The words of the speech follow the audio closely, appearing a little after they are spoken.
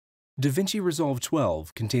DaVinci Resolve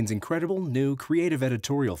 12 contains incredible new creative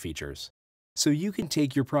editorial features, so you can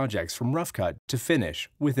take your projects from rough cut to finish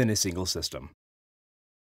within a single system.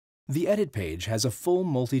 The Edit page has a full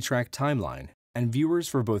multi-track timeline and viewers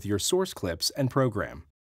for both your source clips and program.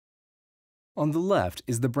 On the left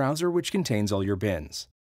is the browser, which contains all your bins.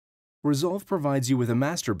 Resolve provides you with a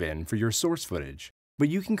master bin for your source footage, but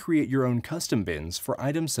you can create your own custom bins for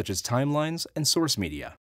items such as timelines and source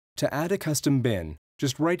media. To add a custom bin,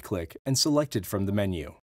 just right-click and select it from the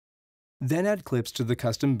menu. Then add clips to the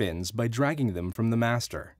custom bins by dragging them from the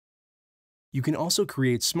master. You can also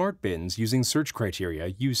create smart bins using search criteria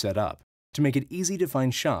you set up to make it easy to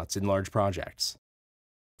find shots in large projects.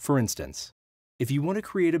 For instance, if you want to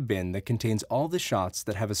create a bin that contains all the shots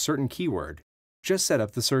that have a certain keyword, just set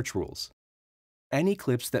up the search rules. Any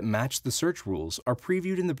clips that match the search rules are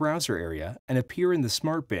previewed in the browser area and appear in the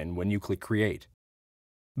Smart Bin when you click Create.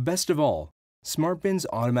 Best of all, Smart Bins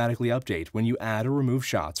automatically update when you add or remove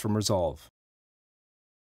shots from Resolve.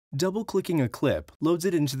 Double-clicking a clip loads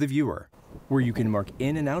it into the viewer, where you can mark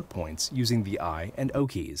in and out points using the I and O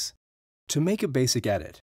keys. To make a basic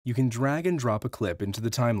edit, you can drag and drop a clip into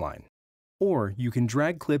the timeline, or you can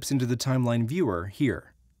drag clips into the timeline viewer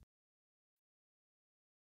here.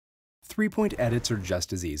 3-point edits are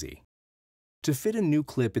just as easy. To fit a new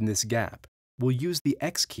clip in this gap, we'll use the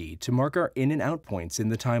X key to mark our in and out points in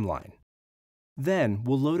the timeline. Then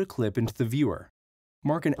we'll load a clip into the viewer,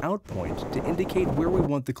 mark an out point to indicate where we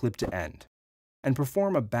want the clip to end, and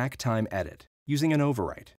perform a back time edit using an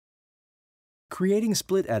overwrite. Creating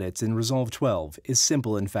split edits in Resolve 12 is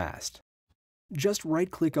simple and fast. Just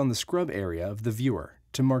right-click on the scrub area of the viewer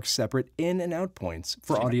to mark separate in and out points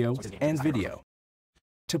for audio and video.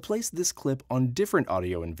 To place this clip on different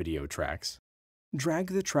audio and video tracks, drag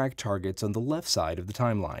the track targets on the left side of the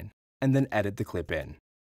timeline and then edit the clip in.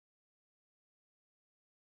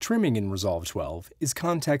 Trimming in Resolve 12 is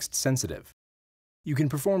context-sensitive. You can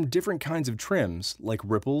perform different kinds of trims like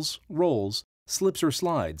ripples, rolls, slips, or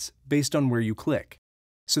slides based on where you click,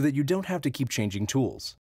 so that you don't have to keep changing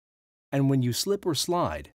tools. And when you slip or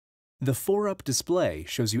slide, the 4-up display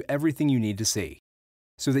shows you everything you need to see,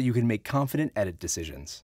 so that you can make confident edit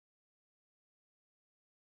decisions.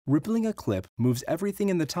 Rippling a clip moves everything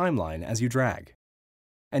in the timeline as you drag,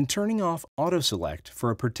 and turning off Auto Select for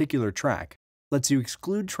a particular track lets you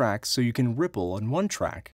exclude tracks so you can ripple on one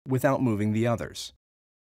track without moving the others.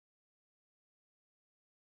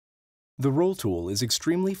 The Roll tool is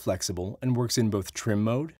extremely flexible and works in both trim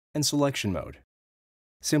mode and selection mode.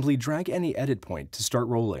 Simply drag any edit point to start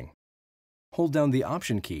rolling. Hold down the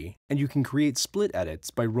Option key and you can create split edits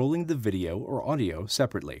by rolling the video or audio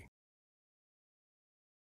separately.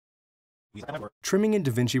 Trimming in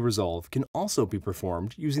DaVinci Resolve can also be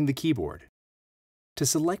performed using the keyboard. To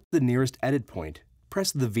select the nearest edit point,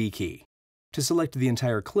 press the V key. To select the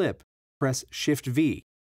entire clip, press Shift-V.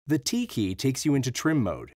 The T key takes you into trim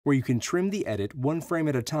mode, where you can trim the edit one frame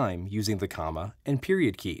at a time using the comma and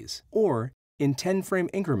period keys, or in 10-frame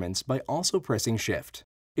increments by also pressing Shift.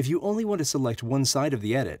 If you only want to select one side of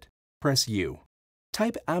the edit, press U.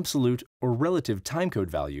 Type absolute or relative timecode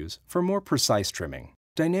values for more precise trimming.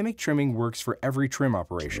 Dynamic trimming works for every trim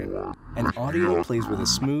operation, and audio plays with a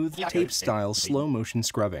smooth, tape-style slow-motion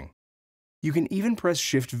scrubbing. You can even press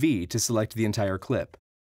Shift-V to select the entire clip.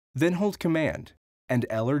 Then hold Command and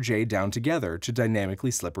L or J down together to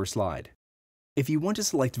dynamically slip or slide. If you want to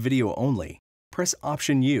select video only, press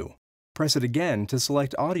Option-U. Press it again to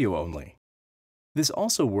select audio only. This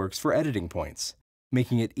also works for editing points,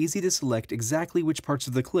 making it easy to select exactly which parts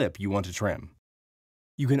of the clip you want to trim.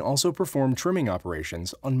 You can also perform trimming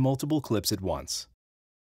operations on multiple clips at once.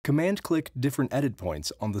 Command-click different edit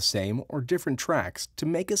points on the same or different tracks to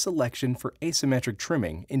make a selection for asymmetric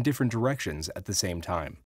trimming in different directions at the same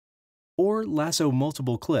time. Or lasso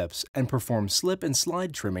multiple clips and perform slip and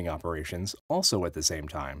slide trimming operations also at the same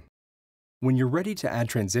time. When you're ready to add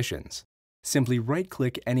transitions, simply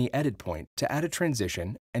right-click any edit point to add a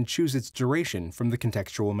transition and choose its duration from the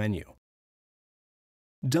contextual menu.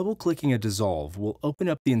 Double-clicking a dissolve will open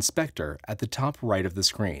up the inspector at the top right of the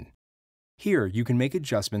screen. Here you can make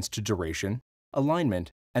adjustments to duration,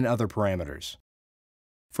 alignment, and other parameters.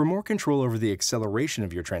 For more control over the acceleration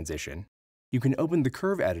of your transition, you can open the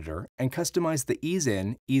curve editor and customize the ease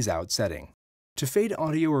in, ease out setting. To fade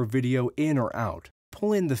audio or video in or out,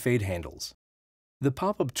 pull in the fade handles. The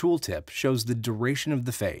pop-up tooltip shows the duration of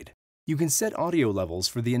the fade. You can set audio levels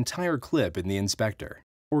for the entire clip in the inspector,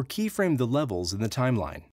 or keyframe the levels in the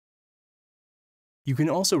timeline. You can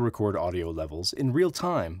also record audio levels in real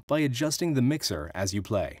time by adjusting the mixer as you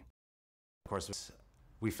play. Of course,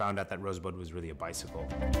 we found out that Rosebud was really a bicycle.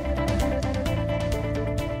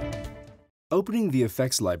 Opening the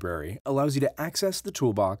Effects library allows you to access the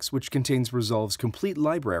toolbox, which contains Resolve's complete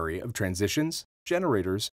library of transitions,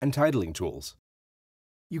 generators, and titling tools.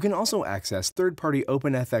 You can also access third-party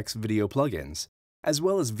OpenFX video plugins, as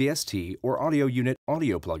well as VST or Audio Unit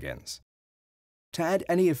audio plugins. To add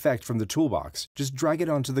any effect from the toolbox, just drag it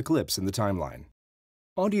onto the clips in the timeline.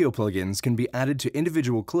 Audio plugins can be added to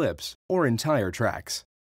individual clips or entire tracks.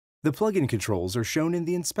 The plugin controls are shown in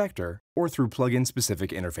the inspector or through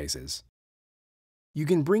plugin-specific interfaces. You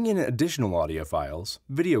can bring in additional audio files,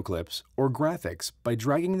 video clips, or graphics by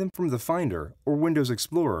dragging them from the Finder or Windows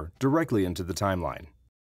Explorer directly into the timeline.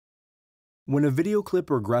 When a video clip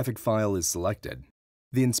or graphic file is selected,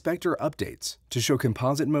 the inspector updates to show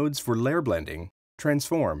composite modes for layer blending,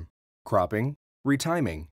 transform, cropping,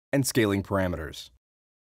 retiming, and scaling parameters.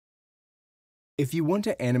 If you want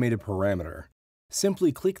to animate a parameter,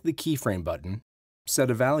 simply click the keyframe button, set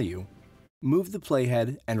a value, move the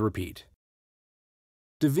playhead, and repeat.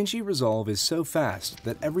 DaVinci Resolve is so fast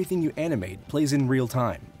that everything you animate plays in real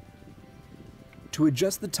time. To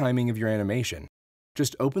adjust the timing of your animation,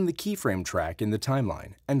 just open the keyframe track in the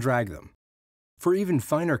timeline and drag them. For even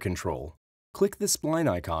finer control, click the spline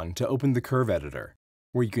icon to open the curve editor,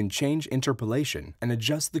 where you can change interpolation and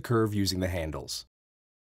adjust the curve using the handles.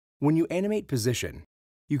 When you animate position,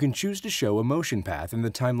 you can choose to show a motion path in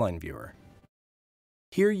the timeline viewer.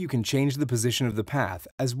 Here you can change the position of the path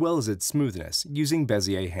as well as its smoothness using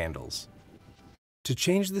Bezier handles. To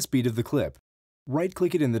change the speed of the clip,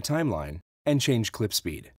 right-click it in the timeline and change clip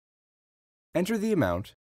speed. Enter the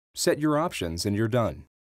amount, set your options, and you're done.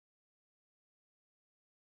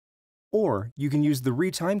 Or you can use the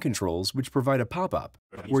retime controls, which provide a pop-up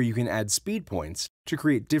where you can add speed points to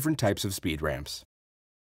create different types of speed ramps.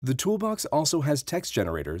 The toolbox also has text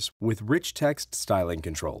generators with rich text styling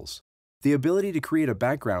controls, the ability to create a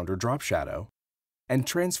background or drop shadow, and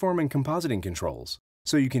transform and compositing controls,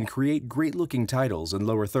 so you can create great-looking titles and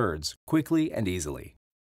lower thirds quickly and easily.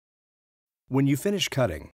 When you finish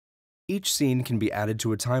cutting, each scene can be added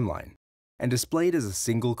to a timeline and displayed as a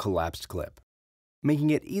single collapsed clip,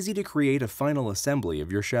 making it easy to create a final assembly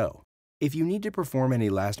of your show. If you need to perform any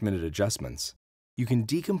last-minute adjustments, you can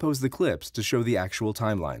decompose the clips to show the actual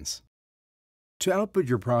timelines. To output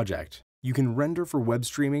your project, you can render for web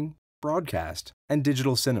streaming, broadcast, and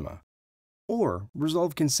digital cinema. Or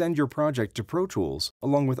Resolve can send your project to Pro Tools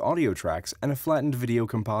along with audio tracks and a flattened video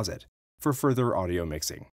composite for further audio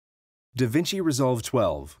mixing. DaVinci Resolve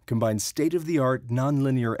 12 combines state-of-the-art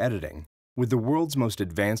nonlinear editing with the world's most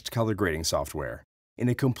advanced color grading software in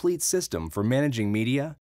a complete system for managing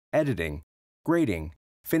media, editing, grading,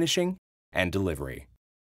 finishing, and delivery.